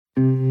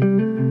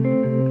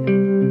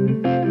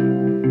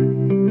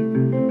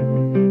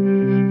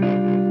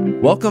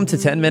Welcome to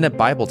 10-Minute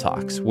Bible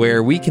Talks,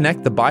 where we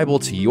connect the Bible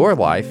to your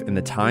life in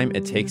the time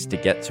it takes to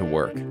get to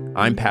work.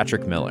 I'm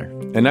Patrick Miller.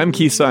 And I'm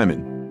Keith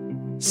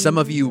Simon. Some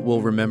of you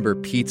will remember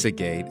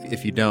Pizzagate.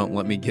 If you don't,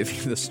 let me give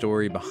you the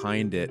story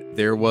behind it.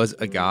 There was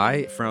a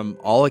guy, from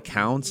all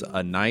accounts,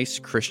 a nice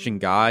Christian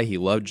guy. He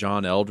loved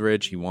John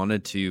Eldredge. He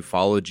wanted to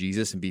follow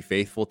Jesus and be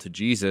faithful to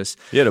Jesus.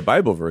 He had a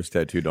Bible verse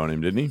tattooed on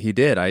him, didn't he? He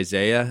did,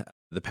 Isaiah.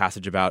 The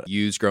passage about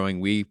ewes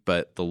growing weak,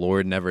 but the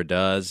Lord never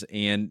does.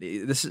 And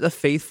this is a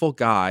faithful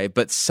guy,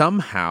 but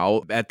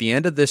somehow at the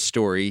end of this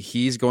story,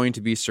 he's going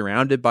to be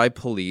surrounded by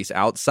police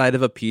outside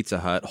of a Pizza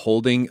Hut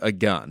holding a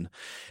gun.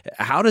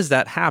 How does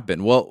that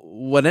happen? Well,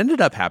 what ended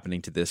up happening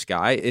to this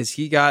guy is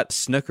he got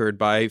snookered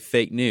by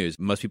fake news.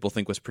 Most people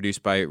think was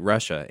produced by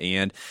Russia.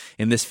 And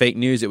in this fake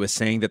news, it was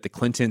saying that the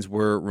Clintons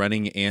were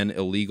running an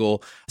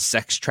illegal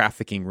sex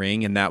trafficking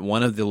ring and that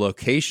one of the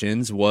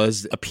locations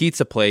was a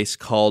pizza place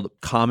called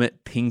Comet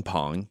Ping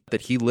Pong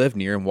that he lived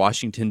near in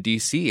Washington,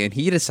 D.C. And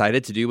he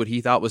decided to do what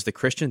he thought was the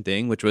Christian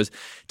thing, which was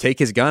take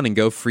his gun and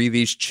go free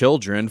these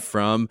children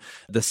from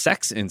the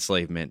sex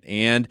enslavement.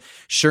 And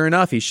sure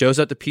enough, he shows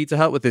up to Pizza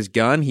Hut with his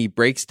gun. He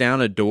breaks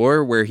down a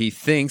door where he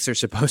thinks there's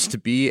supposed to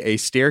be a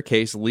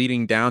staircase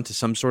leading down to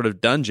some sort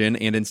of dungeon,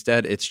 and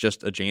instead it's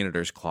just a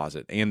janitor's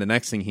closet. And the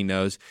next thing he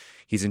knows,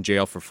 he's in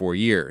jail for 4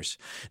 years.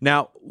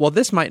 Now, while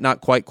this might not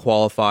quite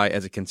qualify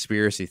as a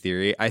conspiracy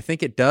theory, I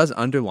think it does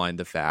underline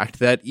the fact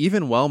that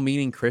even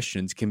well-meaning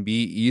Christians can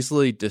be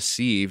easily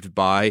deceived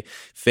by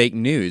fake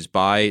news,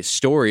 by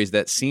stories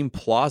that seem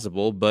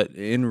plausible, but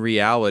in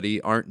reality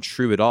aren't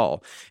true at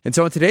all. And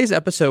so in today's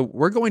episode,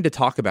 we're going to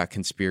talk about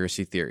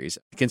conspiracy theories.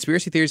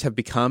 Conspiracy theories have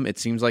become, it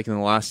seems like in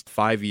the last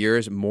 5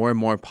 years, more and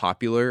more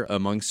popular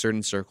among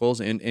certain circles,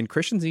 and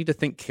Christians need to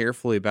think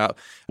carefully about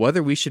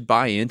whether we should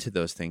buy into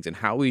those things and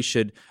how we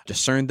should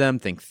discern them,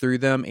 think through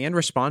them, and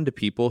respond to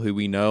people who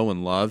we know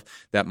and love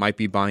that might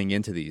be buying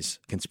into these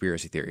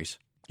conspiracy theories.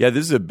 Yeah,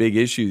 this is a big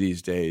issue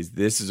these days.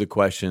 This is a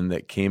question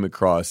that came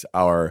across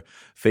our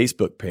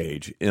Facebook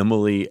page.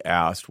 Emily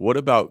asked, what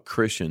about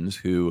Christians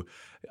who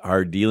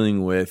are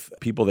dealing with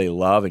people they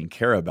love and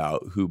care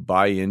about who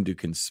buy into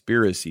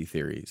conspiracy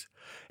theories?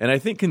 And I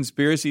think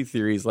conspiracy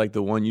theories like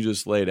the one you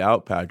just laid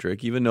out,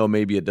 Patrick, even though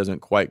maybe it doesn't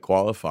quite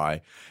qualify,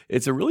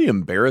 it's a really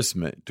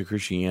embarrassment to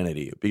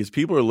Christianity because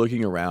people are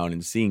looking around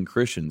and seeing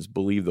Christians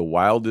believe the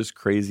wildest,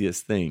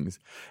 craziest things.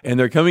 And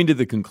they're coming to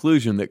the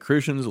conclusion that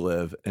Christians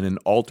live in an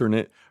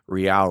alternate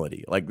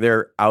reality, like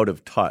they're out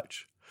of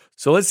touch.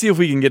 So let's see if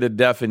we can get a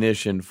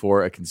definition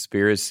for a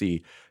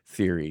conspiracy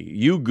theory.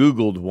 You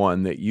Googled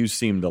one that you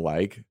seem to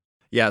like.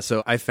 Yeah,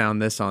 so I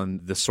found this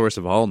on the source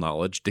of all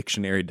knowledge,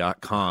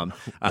 dictionary.com.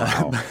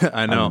 Wow.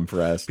 I know. I'm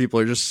impressed.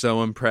 People are just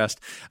so impressed.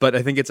 But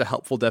I think it's a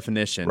helpful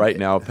definition. Right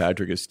now,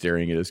 Patrick is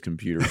staring at his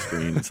computer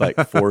screen. It's like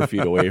 4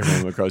 feet away from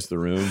him across the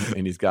room,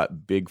 and he's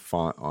got big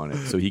font on it,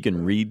 so he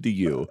can read to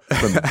you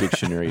from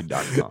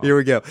dictionary.com. Here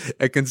we go.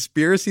 A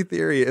conspiracy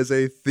theory is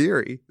a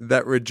theory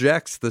that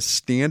rejects the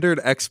standard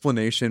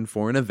explanation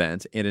for an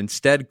event and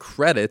instead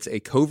credits a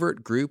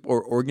covert group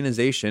or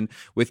organization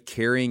with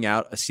carrying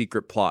out a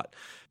secret plot.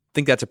 I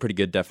think that's a pretty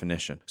good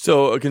definition.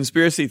 So a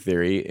conspiracy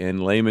theory in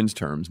layman's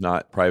terms,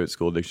 not private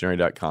school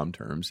dictionary.com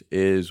terms,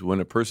 is when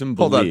a person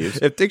believes...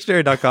 Hold on. If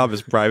dictionary.com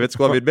is private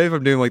school, I mean, maybe if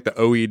I'm doing like the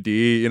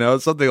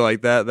OED, something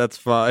like that, that's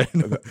fine.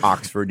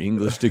 Oxford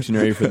English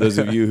Dictionary for those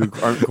of you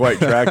who aren't quite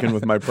tracking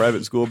with my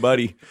private school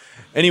buddy.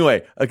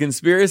 Anyway, a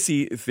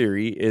conspiracy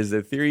theory is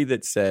a theory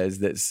that says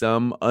that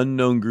some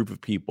unknown group of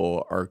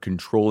people are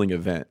controlling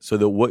events so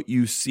that what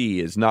you see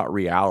is not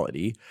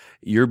reality.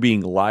 You're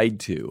being lied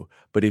to.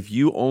 But if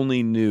you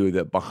only knew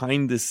that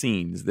behind the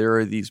scenes there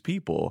are these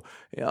people,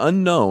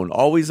 unknown,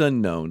 always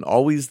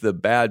the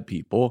bad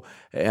people,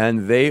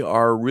 and they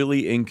are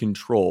really in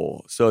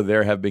control. So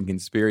there have been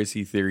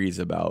conspiracy theories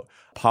about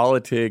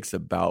politics,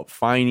 about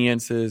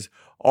finances,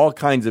 all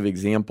kinds of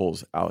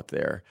examples out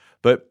there.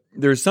 But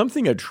there's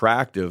something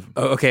attractive.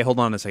 Oh, okay, hold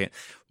on a second.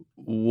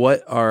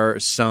 What are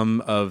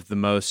some of the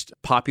most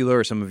popular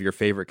or some of your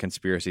favorite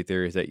conspiracy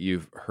theories that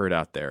you've heard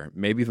out there?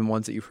 Maybe even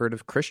ones that you've heard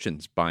of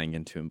Christians buying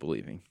into and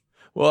believing.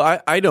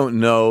 Well, I don't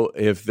know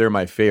if they're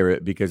my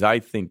favorite because I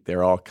think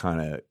they're all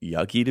kind of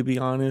yucky, to be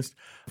honest.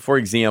 For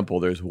example,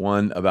 there's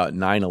one about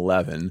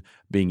 9/11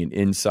 being an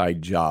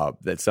inside job,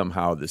 that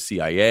somehow the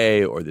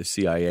CIA or the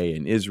CIA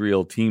in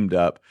Israel teamed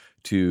up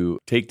to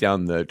take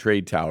down the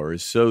trade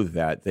towers so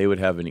that they would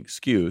have an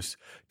excuse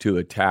to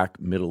attack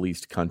Middle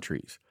East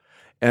countries.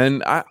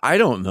 And I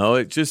don't know,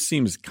 it just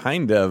seems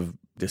kind of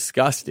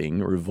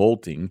disgusting,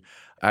 revolting.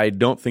 I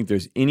don't think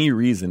there's any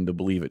reason to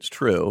believe it's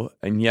true.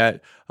 And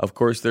yet, of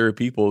course, there are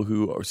people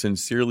who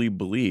sincerely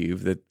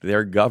believe that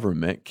their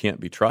government can't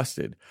be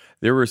trusted.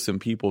 There were some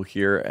people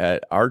here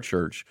at our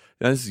church,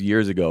 and this is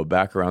years ago,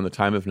 back around the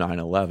time of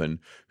 9/11,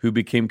 who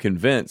became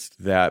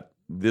convinced that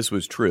this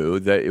was true,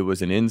 that it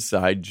was an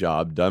inside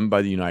job done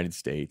by the United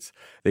States.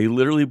 They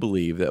literally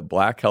believed that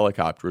black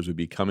helicopters would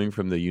be coming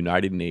from the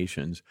United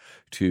Nations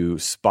to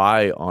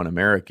spy on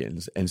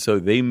Americans. And so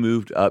they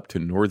moved up to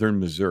northern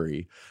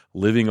Missouri,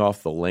 living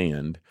off the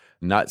land,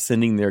 not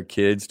sending their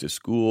kids to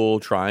school,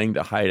 trying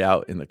to hide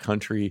out in the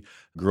country,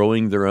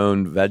 growing their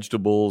own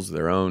vegetables,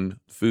 their own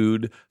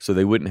food, so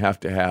they wouldn't have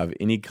to have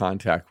any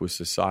contact with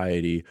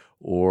society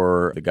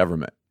or the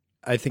government.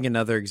 I think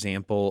another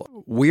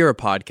example, we are a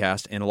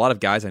podcast, and a lot of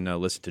guys I know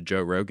listen to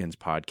Joe Rogan's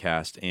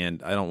podcast,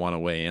 and I don't want to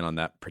weigh in on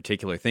that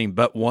particular thing,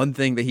 but one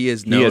thing that he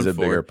is known for... He has a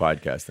bigger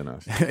podcast than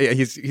us.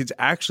 He's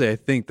actually, I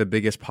think, the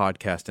biggest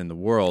podcast in the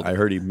world. I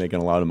heard he's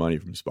making a lot of money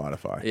from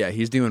Spotify. Yeah,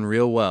 he's doing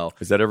real well.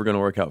 Is that ever going to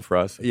work out for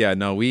us? Yeah,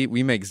 no, we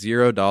make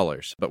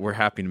 $0, but we're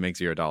happy to make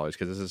 $0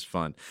 because this is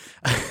fun.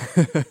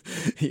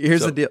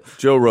 Here's the deal.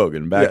 Joe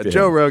Rogan, back to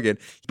Joe him. Rogan.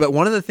 But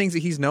one of the things that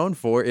he's known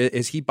for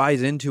is he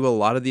buys into a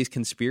lot of these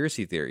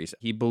conspiracy theories.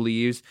 He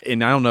believes,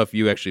 and I don't know if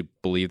you actually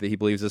believe that he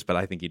believes this, but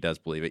I think he does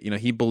believe it.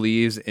 He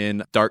believes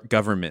in dark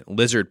government,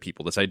 lizard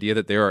people, this idea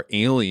that there are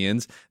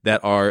aliens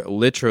that are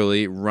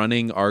literally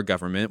running our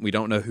government. We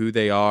don't know who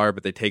they are,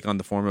 but they take on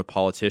the form of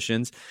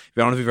politicians. I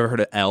don't know if you've ever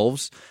heard of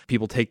elves.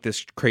 People take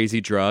this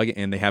crazy drug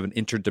and they have an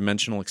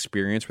interdimensional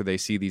experience where they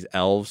see these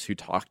elves who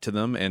talk to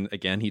them. And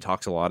again, he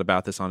talks a lot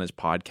about this on his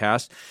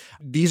podcast.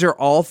 These are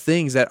all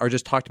things that are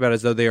just talked about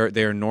as though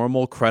they are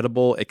normal,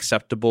 credible,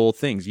 acceptable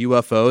things.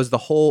 UFOs, the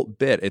whole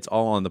bit, it's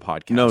all on the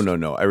podcast.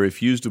 No. I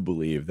refuse to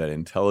believe that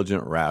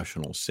intelligent,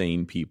 rational,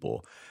 sane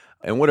people,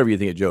 and whatever you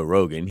think of Joe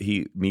Rogan,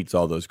 he meets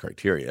all those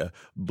criteria,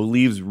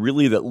 believes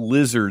really that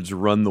lizards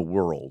run the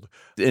world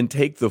and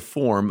take the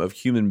form of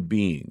human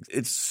beings.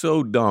 It's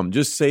so dumb.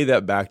 Just say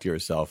that back to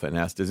yourself and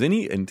ask, does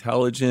any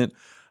intelligent,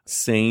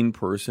 sane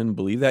person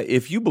believe that?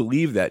 If you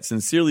believe that,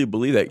 sincerely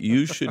believe that,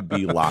 you should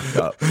be locked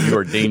up. You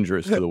are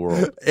dangerous to the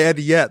world. And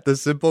yet, the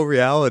simple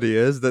reality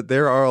is that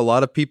there are a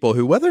lot of people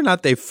who, whether or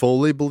not they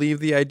fully believe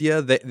the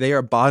idea, they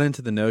are bought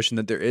into the notion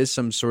that there is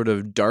some sort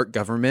of dark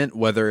government,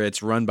 whether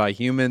it's run by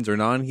humans or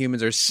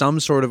non-humans, or some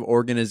sort of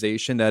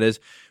organization that is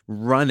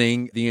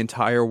running the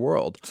entire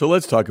world. So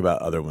let's talk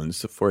about other ones.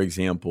 So for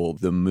example,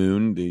 the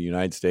moon, the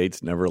United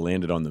States never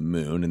landed on the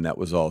moon, and that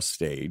was all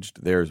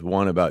staged. There's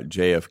one about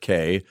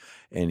JFK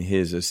and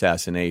his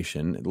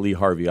assassination, Lee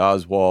Harvey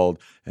Oswald,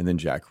 and then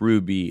Jack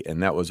Ruby,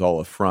 and that was all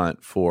a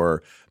front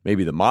for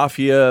maybe the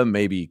mafia,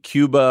 maybe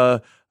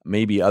Cuba,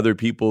 maybe other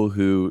people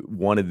who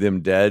wanted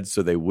them dead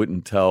so they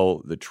wouldn't tell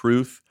the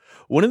truth.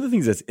 One of the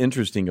things that's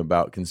interesting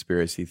about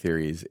conspiracy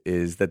theories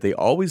is that they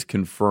always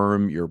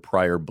confirm your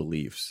prior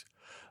beliefs.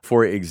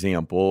 For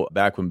example,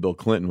 back when Bill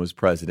Clinton was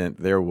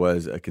president, there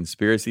was a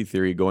conspiracy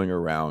theory going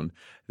around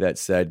that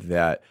said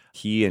that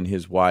he and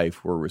his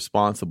wife were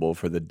responsible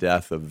for the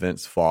death of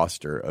Vince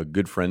Foster, a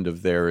good friend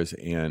of theirs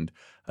and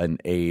an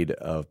aide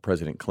of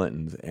President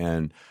Clinton's.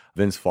 And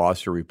Vince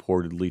Foster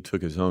reportedly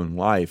took his own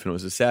life. And it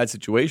was a sad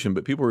situation,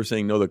 but people were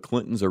saying, no, the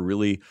Clintons are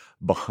really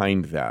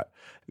behind that.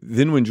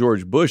 Then when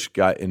George Bush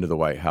got into the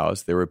White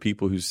House, there were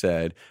people who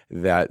said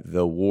that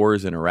the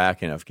wars in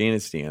Iraq and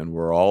Afghanistan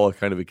were all a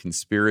kind of a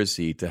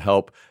conspiracy to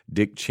help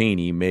Dick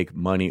Cheney make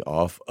money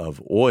off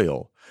of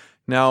oil.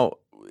 Now,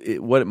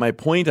 what my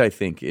point, I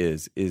think,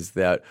 is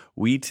that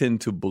we tend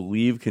to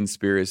believe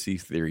conspiracy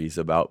theories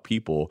about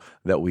people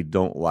that we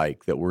don't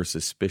like, that we're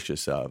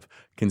suspicious of.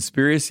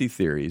 Conspiracy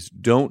theories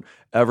don't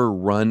ever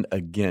run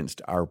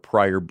against our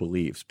prior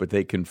beliefs, but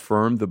they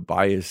confirm the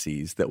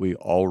biases that we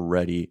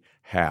already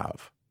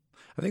have.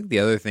 I think the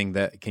other thing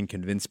that can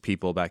convince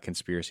people about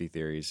conspiracy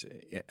theories,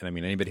 and I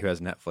mean, anybody who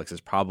has Netflix has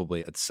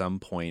probably at some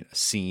point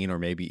seen or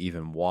maybe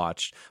even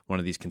watched one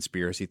of these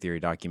conspiracy theory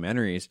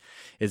documentaries,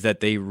 is that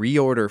they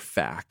reorder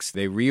facts.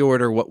 They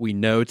reorder what we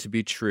know to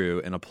be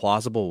true in a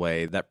plausible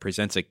way that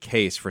presents a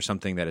case for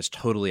something that is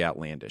totally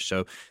outlandish.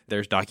 So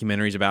there's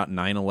documentaries about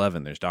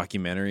 9/11. There's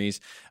documentaries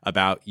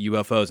about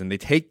UFOs, and they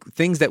take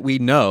things that we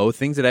know,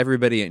 things that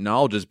everybody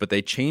acknowledges, but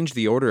they change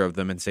the order of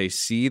them and say,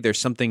 see, there's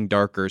something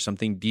darker,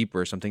 something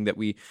deeper, something that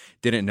we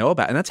didn't know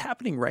about. And that's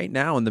happening right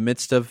now in the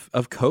midst of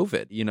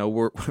COVID. You know,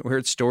 we're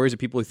at stories of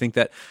people who think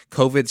that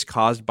COVID's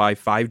caused by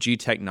 5G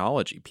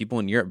technology, people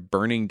in Europe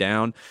burning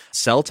down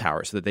cell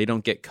towers so that they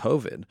don't get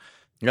COVID.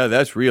 Yeah,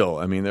 that's real.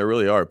 I mean, there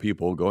really are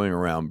people going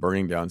around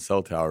burning down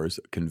cell towers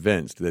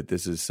convinced that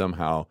this is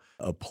somehow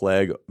a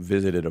plague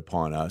visited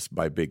upon us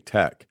by big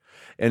tech.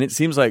 And it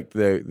seems like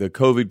the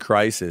COVID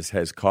crisis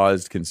has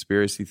caused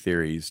conspiracy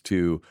theories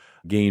to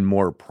gain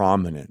more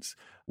prominence.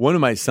 One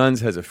of my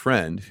sons has a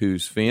friend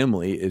whose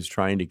family is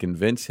trying to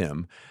convince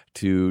him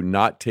to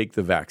not take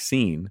the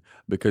vaccine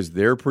because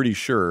they're pretty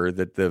sure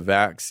that the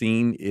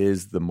vaccine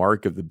is the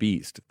mark of the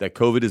beast, that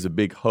COVID is a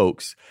big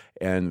hoax,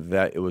 and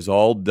that it was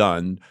all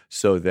done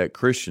so that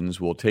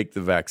Christians will take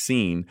the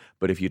vaccine.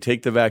 But if you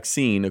take the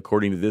vaccine,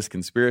 according to this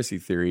conspiracy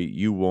theory,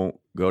 you won't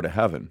go to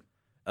heaven.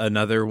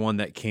 Another one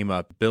that came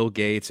up, Bill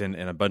Gates and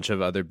a bunch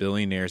of other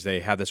billionaires, they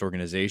have this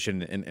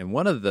organization. And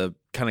one of the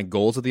kind of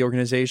goals of the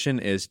organization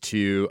is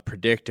to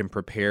predict and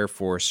prepare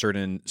for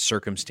certain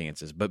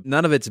circumstances, but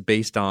none of it's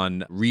based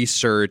on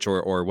research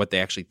or what they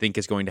actually think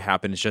is going to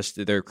happen. It's just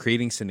that they're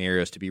creating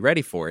scenarios to be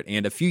ready for it.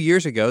 And a few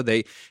years ago,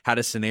 they had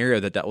a scenario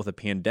that dealt with a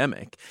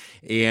pandemic,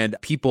 and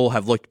people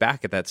have looked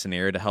back at that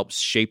scenario to help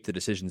shape the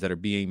decisions that are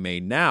being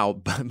made now.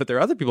 But there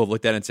are other people who have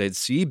looked at it and said,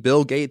 see,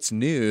 Bill Gates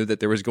knew that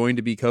there was going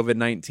to be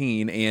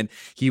COVID-19, and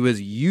he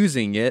was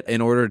using it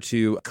in order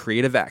to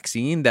create a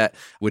vaccine that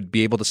would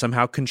be able to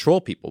somehow control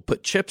people,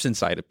 put chips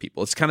inside of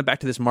people. It's kind of back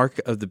to this mark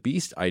of the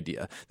beast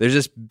idea. There's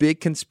this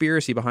big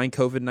conspiracy behind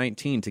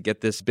COVID-19 to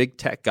get this big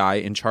tech guy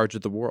in charge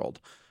of the world.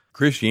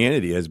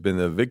 Christianity has been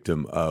the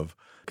victim of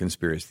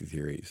conspiracy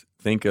theories.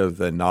 Think of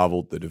the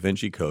novel The Da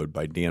Vinci Code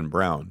by Dan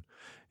Brown.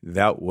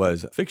 That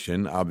was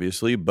fiction,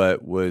 obviously,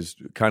 but was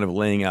kind of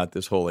laying out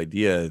this whole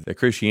idea that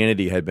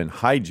Christianity had been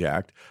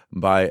hijacked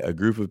by a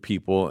group of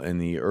people in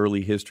the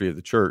early history of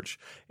the church,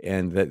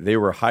 and that they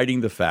were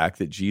hiding the fact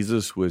that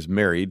Jesus was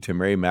married to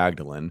Mary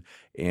Magdalene,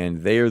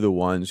 and they are the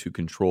ones who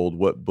controlled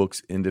what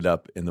books ended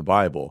up in the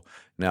Bible.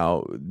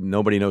 Now,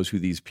 nobody knows who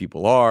these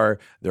people are.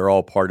 They're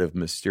all part of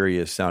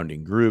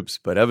mysterious-sounding groups,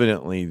 but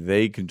evidently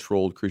they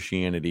controlled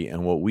Christianity,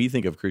 and what we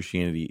think of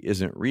Christianity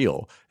isn't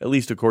real, at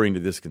least according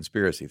to this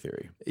conspiracy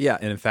theory. Yeah,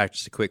 and in fact,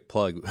 just a quick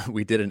plug,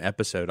 we did an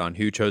episode on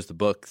who chose the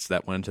books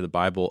that went into the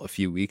Bible a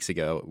few weeks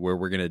ago, where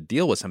we're going to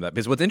deal with some of that.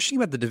 Because what's interesting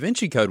about the Da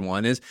Vinci Code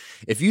one is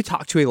if you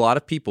talk to a lot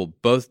of people,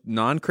 both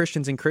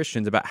non-Christians and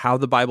Christians, about how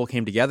the Bible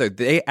came together,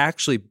 they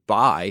actually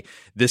buy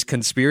this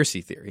conspiracy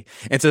theory.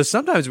 And so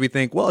sometimes we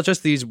think, well, it's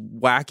just these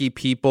wacky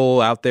people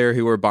out there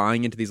who are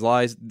buying into these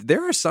lies.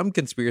 There are some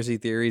conspiracy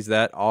theories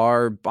that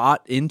are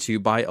bought into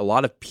by a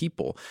lot of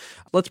people.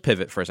 Let's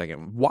pivot for a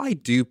second. Why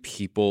do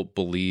people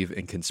believe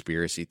in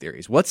conspiracy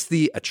theories? What's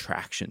the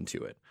attraction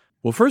to it?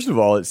 Well, first of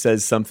all, it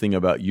says something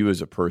about you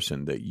as a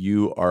person, that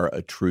you are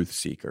a truth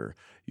seeker.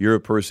 You're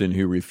a person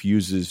who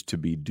refuses to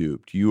be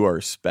duped. You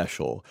are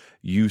special.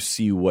 You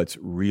see what's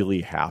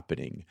really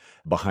happening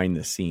behind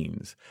the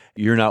scenes.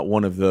 You're not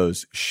one of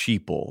those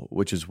sheeple,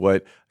 which is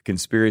what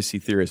conspiracy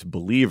theorist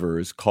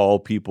believers call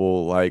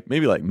people like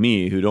maybe like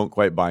me who don't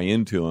quite buy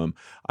into them.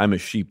 I'm a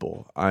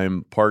sheeple.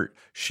 I'm part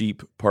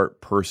sheep, part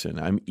person.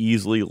 I'm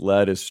easily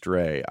led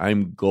astray.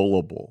 I'm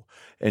gullible.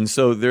 And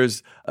so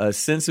there's a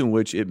sense in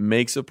which it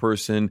makes a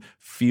person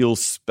feel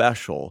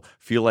special,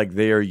 feel like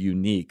they are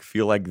unique,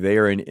 feel like they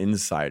are an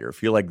insider,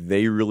 feel like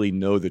they really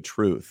know the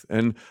truth.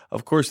 And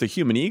of course, the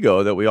human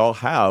ego that we all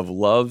have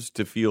loves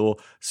to feel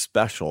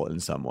special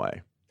in some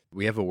way.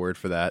 We have a word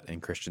for that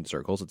in Christian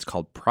circles. It's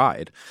called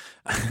pride.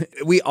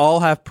 We all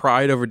have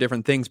pride over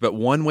different things, but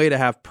one way to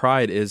have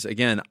pride is,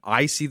 again,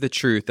 I see the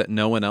truth that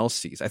no one else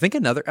sees. I think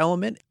another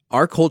element,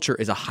 our culture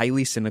is a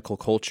highly cynical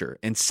culture,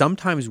 and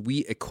sometimes we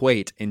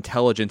equate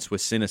intelligence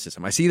with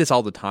cynicism. I see this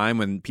all the time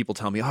when people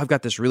tell me, oh, I've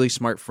got this really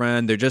smart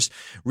friend. They're just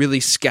really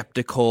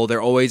skeptical.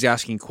 They're always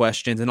asking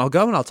questions. And I'll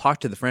go and I'll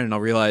talk to the friend and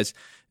I'll realize,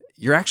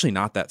 you're actually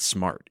not that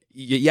smart.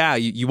 Yeah,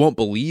 you won't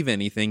believe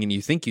anything and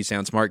you think you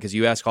sound smart because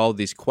you ask all of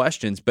these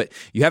questions, but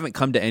you haven't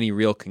come to any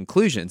real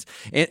conclusions.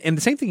 And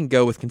the same thing can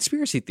go with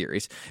conspiracy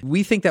theories.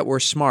 We think that we're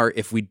smart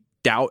if we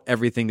doubt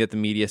everything that the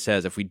media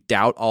says, if we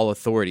doubt all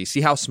authority.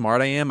 See how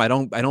smart I am? I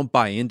don't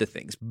buy into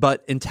things.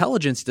 But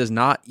intelligence does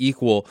not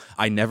equal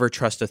I never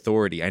trust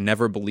authority. I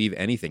never believe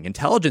anything.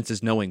 Intelligence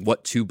is knowing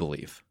what to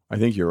believe. I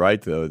think you're right,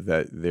 though,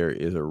 that there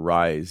is a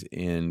rise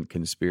in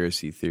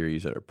conspiracy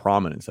theories, that are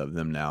prominence of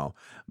them now,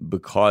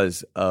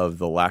 because of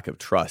the lack of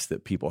trust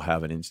that people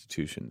have in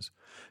institutions.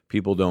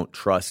 People don't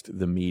trust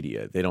the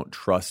media. They don't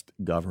trust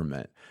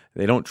government.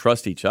 They don't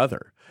trust each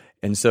other.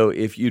 And so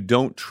if you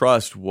don't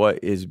trust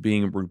what is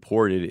being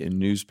reported in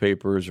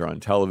newspapers or on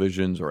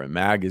televisions or in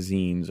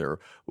magazines or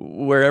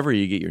wherever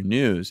you get your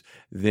news,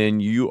 then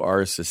you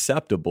are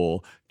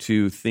susceptible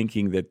to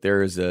thinking that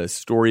there is a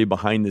story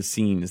behind the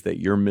scenes that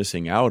you're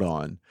missing out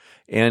on.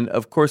 And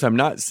of course, I'm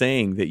not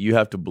saying that you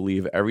have to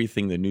believe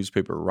everything the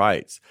newspaper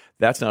writes.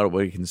 That's not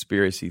what a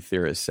conspiracy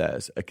theorist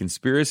says. A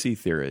conspiracy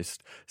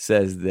theorist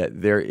says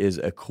that there is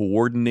a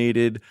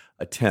coordinated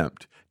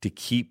attempt to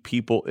keep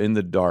people in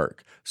the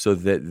dark so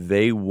that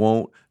they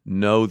won't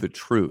know the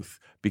truth,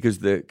 because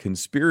the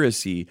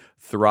conspiracy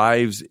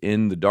thrives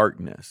in the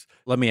darkness.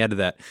 Let me add to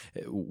that.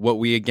 What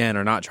we, again,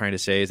 are not trying to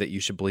say is that you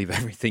should believe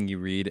everything you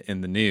read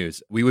in the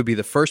news. We would be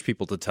the first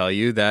people to tell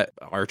you that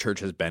our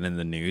church has been in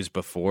the news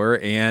before,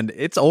 and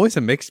it's always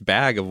a mixed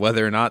bag of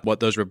whether or not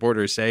what those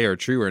reporters say are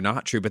true or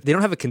not true, but they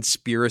don't have a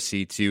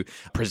conspiracy to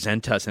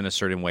present us in a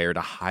certain way or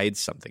to hide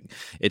something.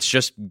 It's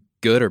just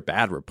good or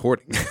bad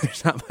reporting.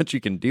 There's not much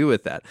you can do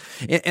with that.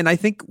 And I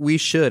think we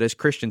should, as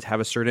Christians, have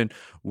a certain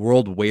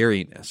world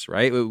wariness,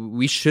 right?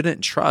 We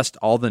shouldn't trust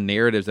all the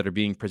narratives that are are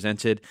being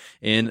presented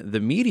in the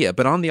media.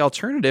 But on the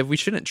alternative, we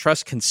shouldn't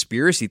trust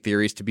conspiracy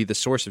theories to be the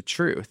source of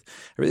truth.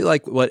 I really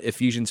like what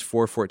Ephesians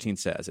 4:14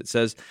 says. It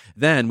says,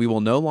 "Then we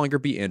will no longer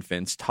be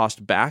infants,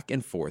 tossed back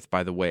and forth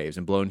by the waves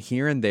and blown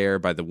here and there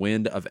by the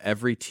wind of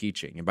every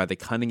teaching and by the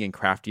cunning and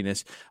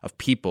craftiness of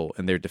people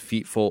and their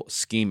deceitful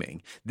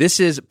scheming." This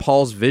is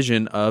Paul's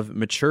vision of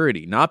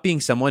maturity, not being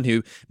someone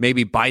who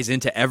maybe buys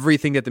into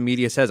everything that the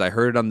media says. I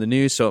heard it on the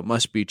news, so it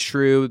must be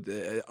true.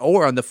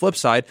 Or on the flip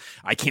side,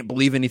 I can't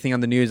believe anything on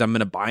the news. I'm going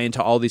to buy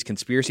into all these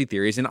conspiracy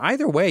theories. And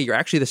either way, you're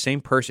actually the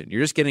same person.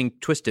 You're just getting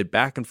twisted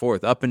back and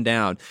forth, up and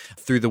down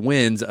through the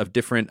winds of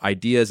different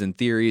ideas and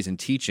theories and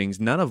teachings,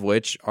 none of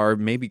which are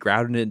maybe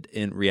grounded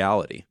in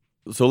reality.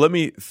 So let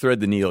me thread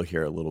the needle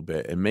here a little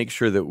bit and make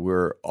sure that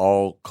we're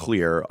all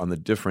clear on the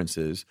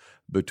differences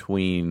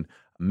between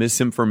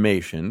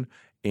misinformation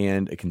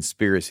and a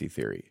conspiracy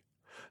theory.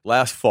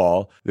 Last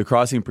fall, the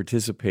Crossing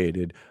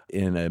participated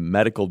in a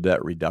medical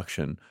debt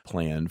reduction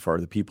plan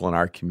for the people in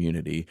our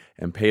community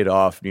and paid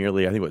off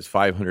nearly, I think it was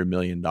 $500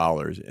 million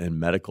in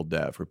medical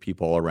debt for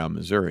people all around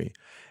Missouri.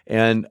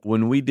 And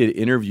when we did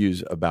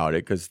interviews about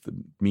it, because the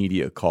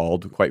media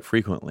called quite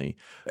frequently,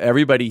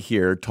 everybody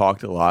here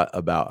talked a lot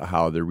about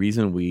how the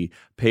reason we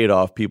paid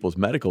off people's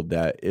medical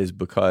debt is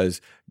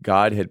because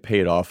God had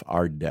paid off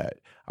our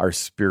debt, our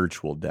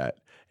spiritual debt.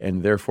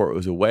 And therefore, it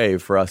was a way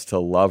for us to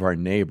love our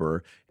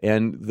neighbor.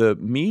 And the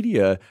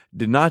media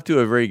did not do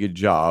a very good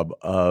job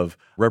of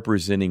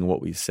representing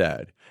what we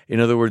said.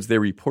 In other words, they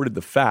reported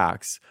the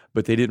facts,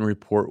 but they didn't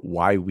report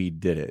why we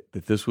did it,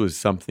 that this was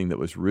something that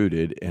was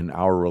rooted in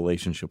our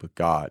relationship with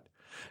God.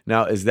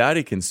 Now, is that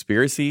a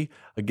conspiracy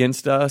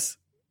against us?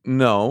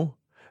 No.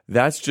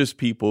 That's just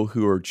people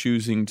who are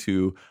choosing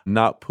to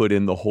not put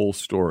in the whole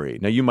story.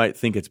 Now, you might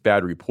think it's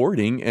bad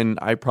reporting, and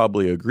I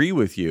probably agree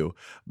with you,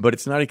 but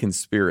it's not a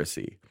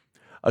conspiracy.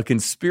 A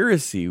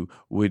conspiracy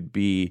would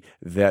be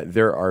that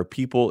there are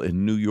people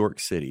in New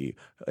York City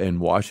and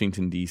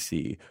Washington,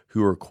 D.C.,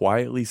 who are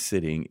quietly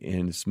sitting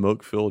in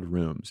smoke-filled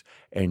rooms,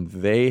 and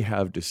they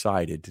have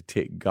decided to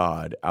take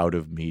God out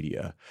of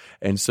media.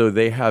 And so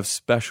they have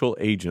special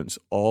agents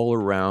all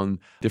around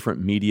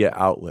different media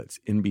outlets,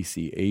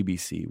 NBC,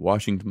 ABC,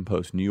 Washington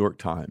Post, New York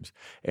Times,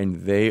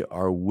 and they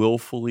are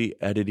willfully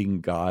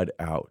editing God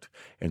out.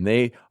 And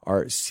they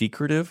are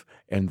secretive,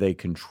 and they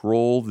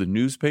control the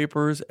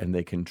newspapers, and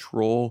they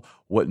control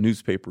what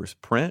newspapers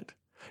print.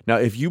 Now,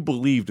 if you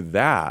believed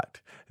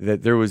that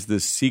there was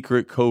this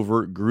secret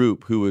covert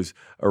group who was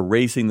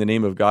erasing the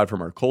name of God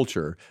from our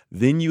culture,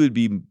 then you would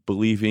be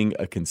believing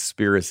a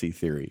conspiracy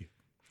theory.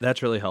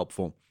 That's really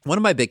helpful. One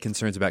of my big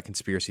concerns about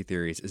conspiracy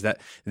theories is that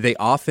they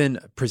often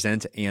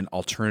present an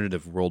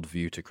alternative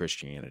worldview to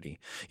Christianity.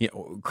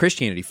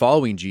 Christianity,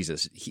 following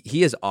Jesus,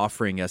 he is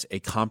offering us a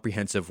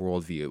comprehensive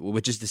worldview,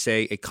 which is to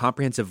say a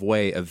comprehensive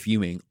way of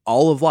viewing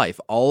all of life,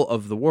 all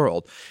of the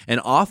world. And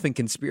often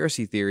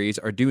conspiracy theories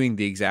are doing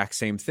the exact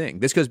same thing.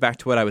 This goes back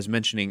to what I was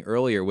mentioning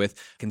earlier with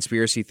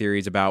conspiracy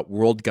theories about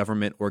world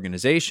government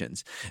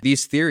organizations.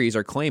 These theories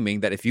are claiming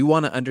that if you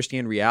want to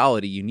understand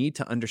reality, you need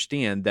to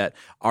understand that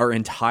our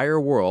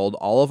entire world,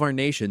 all of our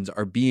nations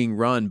are being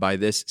run by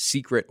this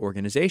secret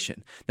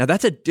organization. Now,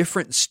 that's a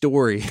different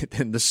story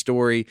than the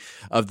story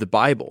of the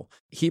Bible.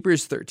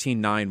 Hebrews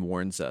 13:9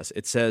 warns us.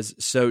 It says,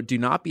 "So do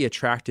not be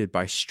attracted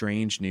by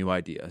strange new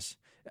ideas."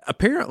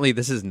 Apparently,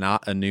 this is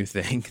not a new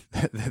thing,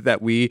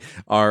 that we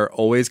are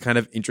always kind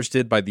of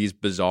interested by these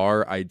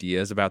bizarre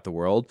ideas about the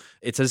world.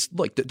 It says,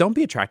 look, don't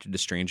be attracted to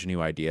strange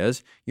new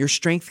ideas. Your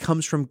strength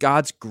comes from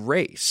God's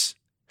grace.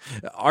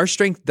 Our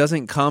strength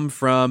doesn't come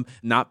from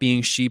not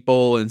being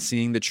sheeple and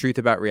seeing the truth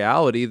about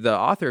reality. The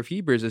author of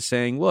Hebrews is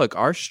saying, look,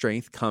 our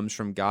strength comes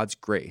from God's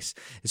grace.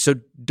 So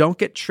don't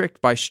get tricked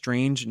by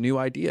strange new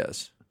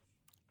ideas.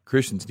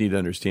 Christians need to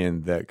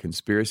understand that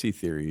conspiracy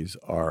theories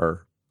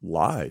are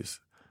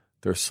lies.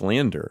 They're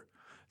slander.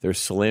 They're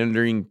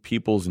slandering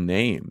people's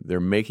name.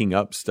 They're making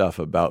up stuff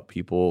about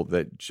people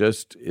that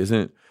just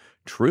isn't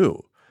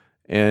true.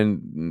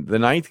 And the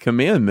ninth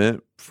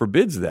commandment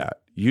forbids that.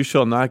 You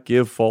shall not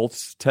give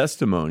false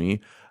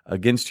testimony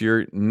against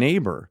your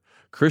neighbor.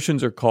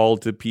 Christians are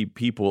called to be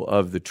people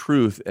of the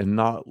truth and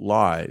not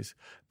lies,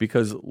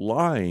 because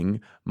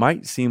lying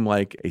might seem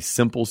like a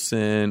simple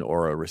sin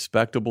or a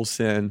respectable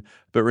sin.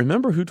 But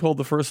remember who told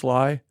the first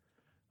lie?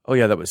 Oh,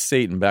 yeah, that was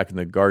Satan back in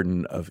the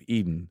Garden of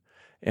Eden.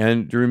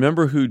 And do you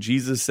remember who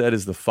Jesus said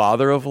is the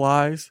father of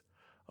lies?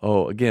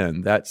 Oh,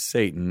 again, that's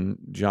Satan,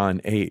 John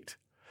 8.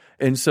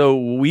 And so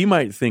we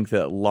might think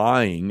that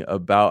lying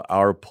about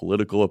our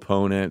political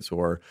opponents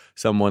or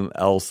someone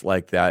else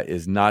like that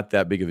is not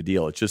that big of a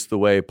deal. It's just the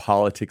way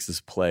politics is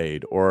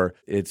played, or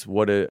it's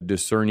what a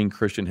discerning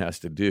Christian has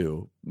to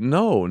do.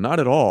 No,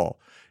 not at all.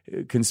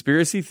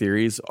 Conspiracy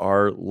theories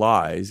are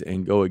lies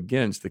and go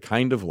against the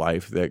kind of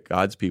life that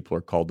God's people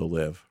are called to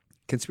live.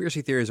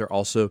 Conspiracy theories are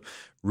also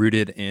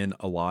rooted in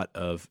a lot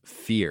of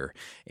fear.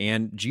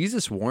 And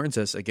Jesus warns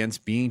us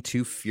against being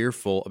too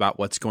fearful about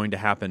what's going to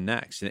happen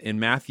next. In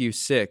Matthew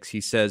 6,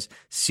 he says,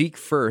 "Seek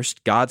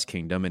first God's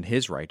kingdom and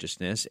his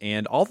righteousness,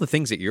 and all the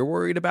things that you're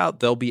worried about,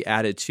 they'll be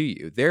added to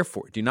you.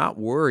 Therefore, do not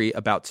worry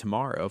about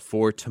tomorrow,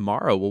 for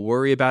tomorrow will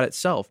worry about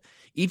itself.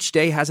 Each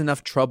day has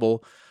enough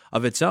trouble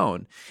of its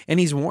own."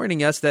 And he's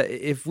warning us that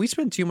if we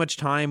spend too much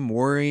time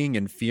worrying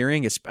and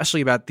fearing,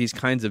 especially about these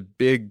kinds of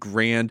big,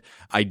 grand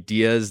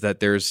ideas that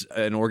there's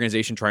an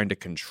organization trying to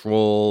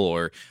control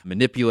or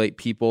manipulate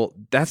people,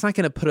 that's not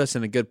going to put us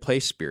in a good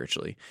place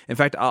spiritually. In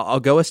fact,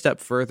 I'll go a step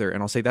further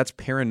and I'll say that's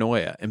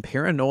paranoia. And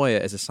paranoia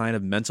is a sign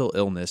of mental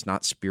illness,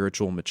 not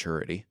spiritual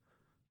maturity.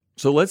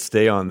 So let's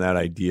stay on that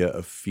idea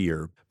of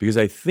fear, because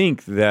I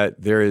think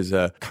that there is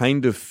a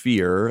kind of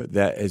fear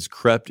that has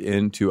crept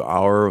into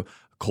our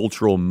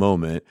cultural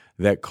moment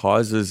that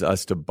causes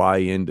us to buy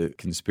into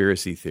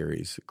conspiracy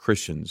theories,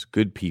 Christians,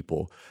 good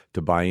people,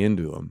 to buy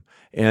into them.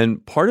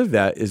 And part of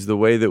that is the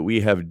way that we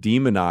have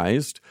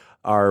demonized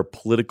our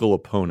political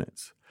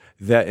opponents,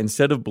 that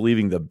instead of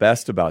believing the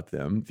best about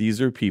them, these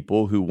are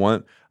people who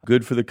want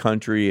good for the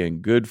country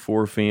and good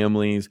for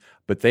families,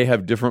 but they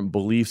have different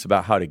beliefs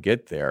about how to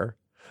get there.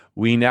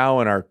 We now,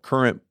 in our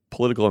current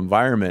political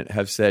environment,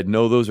 have said,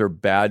 no, those are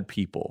bad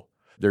people.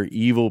 They're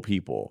evil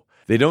people.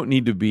 They don't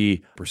need to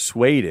be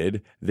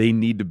persuaded. They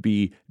need to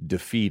be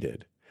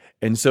defeated.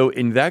 And so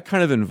in that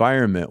kind of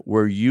environment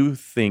where you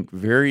think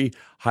very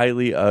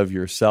highly of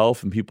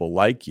yourself and people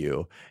like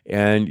you,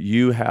 and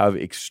you have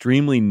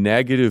extremely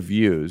negative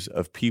views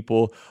of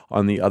people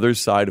on the other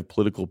side of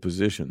political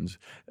positions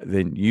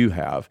than you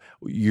have,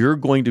 you're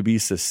going to be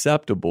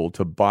susceptible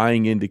to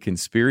buying into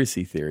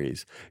conspiracy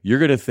theories. You're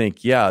going to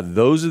think, yeah,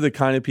 those are the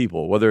kind of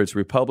people, whether it's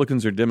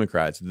Republicans or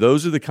Democrats,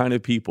 those are the kind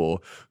of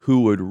people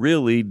who would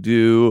really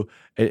do,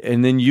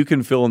 and then you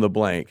can fill in the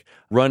blank,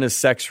 run a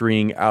sex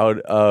ring out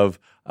of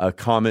a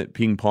Comet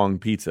ping pong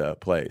pizza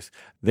place.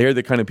 They're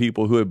the kind of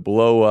people who would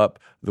blow up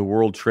the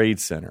World Trade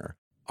Center.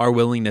 Our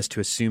willingness to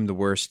assume the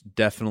worst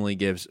definitely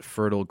gives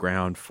fertile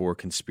ground for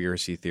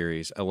conspiracy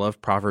theories. I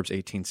love Proverbs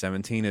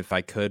 18:17. If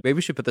I could, maybe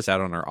we should put this out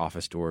on our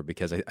office door,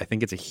 because I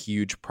think it's a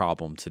huge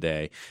problem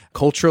today,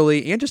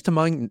 culturally and just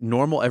among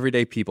normal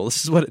everyday people.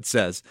 This is what it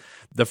says: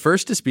 "The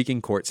first to speak in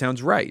court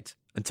sounds right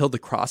until the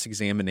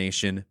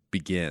cross-examination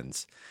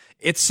begins."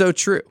 It's so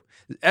true.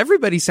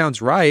 Everybody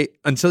sounds right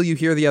until you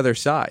hear the other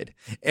side.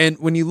 And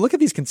when you look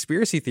at these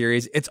conspiracy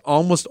theories, it's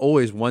almost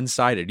always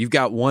one-sided. You've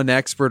got one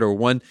expert or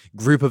one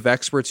group of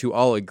experts who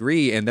all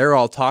agree, and they're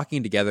all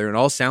talking together and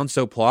all sound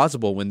so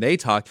plausible when they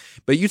talk.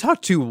 But you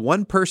talk to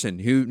one person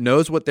who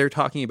knows what they're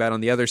talking about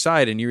on the other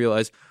side, and you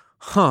realize,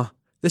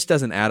 this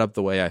doesn't add up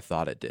the way I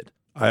thought it did.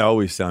 I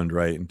always sound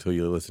right until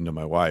you listen to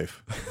my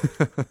wife.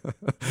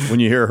 When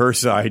you hear her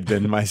side,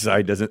 then my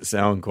side doesn't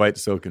sound quite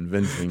so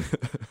convincing.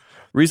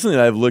 Recently,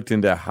 I've looked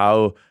into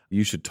how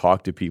you should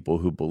talk to people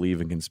who believe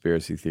in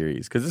conspiracy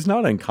theories, because it's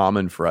not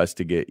uncommon for us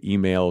to get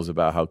emails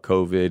about how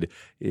COVID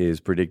is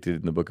predicted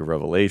in the book of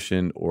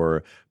Revelation,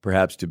 or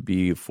perhaps to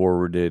be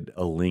forwarded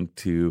a link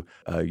to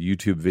a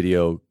YouTube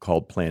video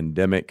called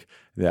Plandemic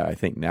that I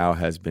think now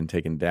has been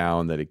taken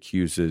down, that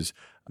accuses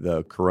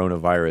the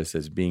coronavirus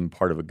as being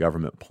part of a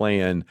government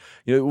plan.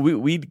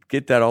 We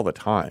get that all the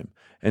time.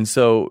 And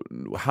so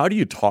how do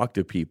you talk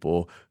to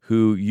people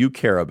who you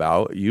care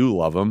about, you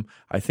love them?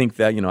 I think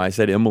that, I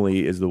said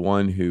Emily is the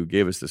one who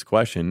gave us this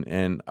question,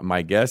 and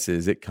my guess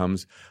is it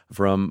comes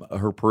from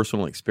her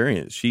personal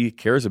experience. She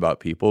cares about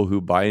people who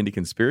buy into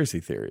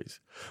conspiracy theories.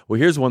 Well,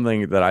 here's one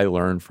thing that I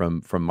learned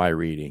from my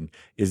reading,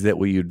 is that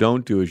what you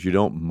don't do is you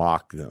don't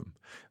mock them,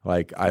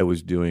 like I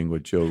was doing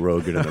with Joe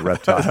Rogan and the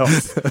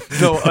reptiles.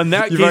 So in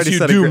that case,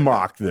 you do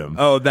mock them.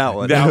 Oh, that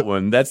one. That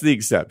one. That's the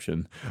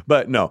exception.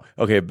 But no.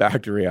 Okay,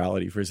 back to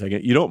reality for a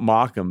second. You don't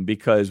mock them,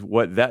 because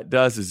what that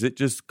does is it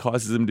just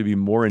causes them to be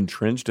more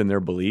entrenched in their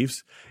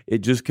beliefs. It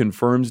just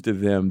confirms to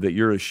them that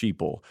you're a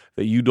sheeple,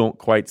 that you don't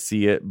quite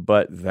see it,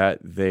 but that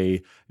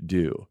they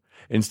do.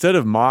 Instead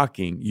of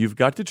mocking, you've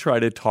got to try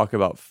to talk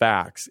about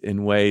facts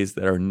in ways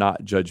that are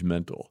not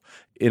judgmental.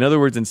 In other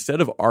words,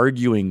 instead of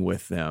arguing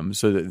with them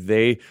so that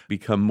they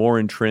become more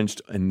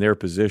entrenched in their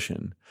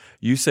position,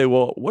 you say,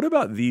 well, what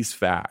about these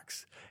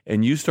facts?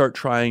 And you start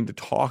trying to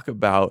talk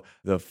about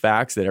the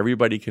facts that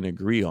everybody can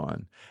agree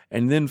on.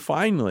 And then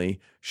finally,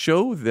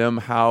 show them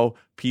how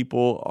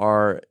people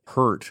are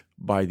hurt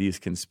by these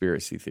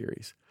conspiracy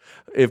theories.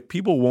 If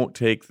people won't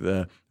take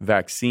the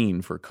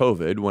vaccine for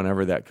COVID,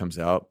 whenever that comes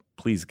out,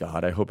 please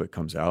God, I hope it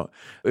comes out.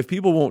 If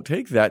people won't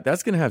take that,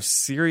 that's going to have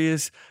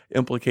serious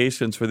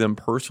implications for them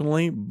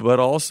personally, but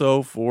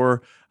also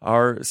for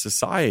our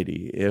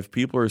society if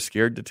people are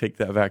scared to take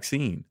that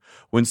vaccine.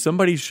 When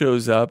somebody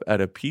shows up at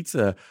a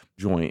pizza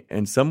joint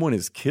and someone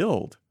is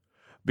killed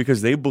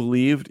because they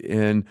believed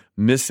in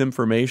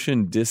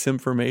misinformation,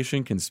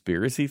 disinformation,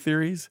 conspiracy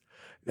theories,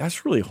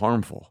 that's really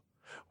harmful.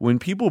 When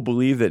people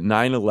believe that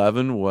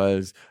 9/11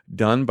 was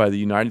done by the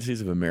United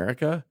States of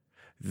America,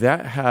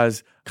 that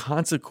has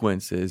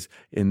consequences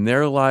in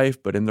their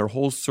life, but in their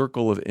whole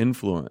circle of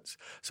influence.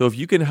 So if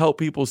you can help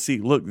people see,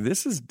 look,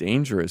 this is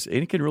dangerous and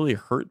it can really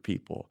hurt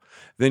people,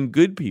 then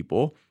good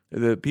people,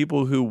 the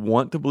people who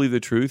want to believe the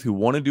truth, who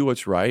want to do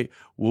what's right,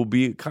 will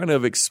be kind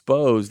of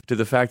exposed to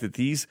the fact that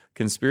these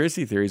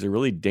conspiracy theories are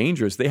really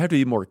dangerous. They have to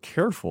be more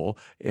careful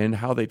in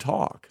how they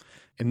talk.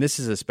 And this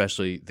is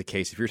especially the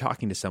case if you're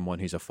talking to someone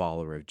who's a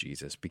follower of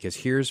Jesus, because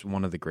here's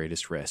one of the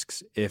greatest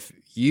risks. If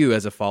you,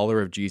 as a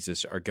follower of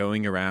Jesus, are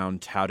going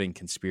around touting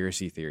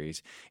conspiracy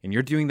theories, and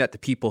you're doing that to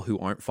people who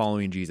aren't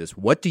following Jesus,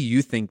 what do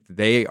you think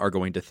they are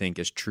going to think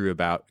is true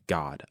about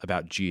God,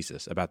 about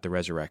Jesus, about the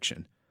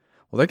resurrection?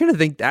 Well, they're going to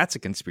think that's a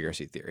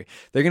conspiracy theory.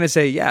 They're going to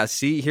say, yeah,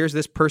 see, here's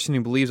this person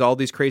who believes all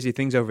these crazy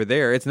things over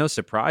there. It's no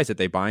surprise that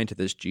they buy into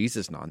this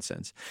Jesus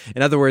nonsense.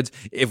 In other words,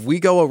 if we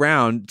go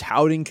around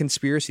touting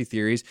conspiracy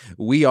theories,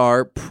 we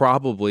are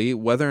probably,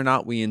 whether or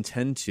not we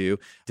intend to,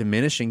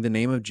 diminishing the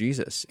name of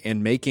Jesus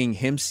and making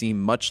him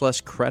seem much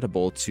less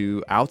credible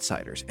to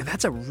outsiders. And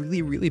that's a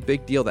really, really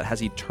big deal that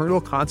has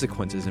eternal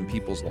consequences in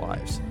people's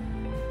lives.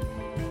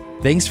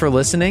 Thanks for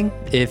listening.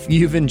 If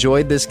you've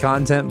enjoyed this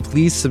content,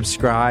 please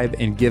subscribe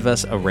and give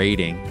us a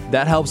rating.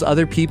 That helps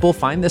other people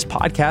find this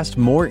podcast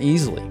more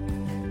easily.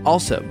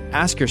 Also,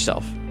 ask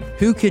yourself,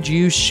 who could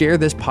you share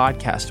this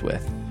podcast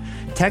with?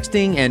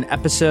 Texting an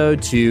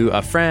episode to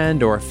a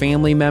friend or a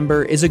family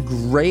member is a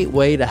great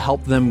way to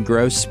help them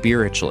grow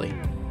spiritually.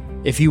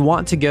 If you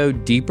want to go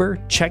deeper,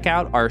 check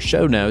out our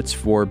show notes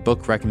for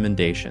book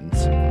recommendations.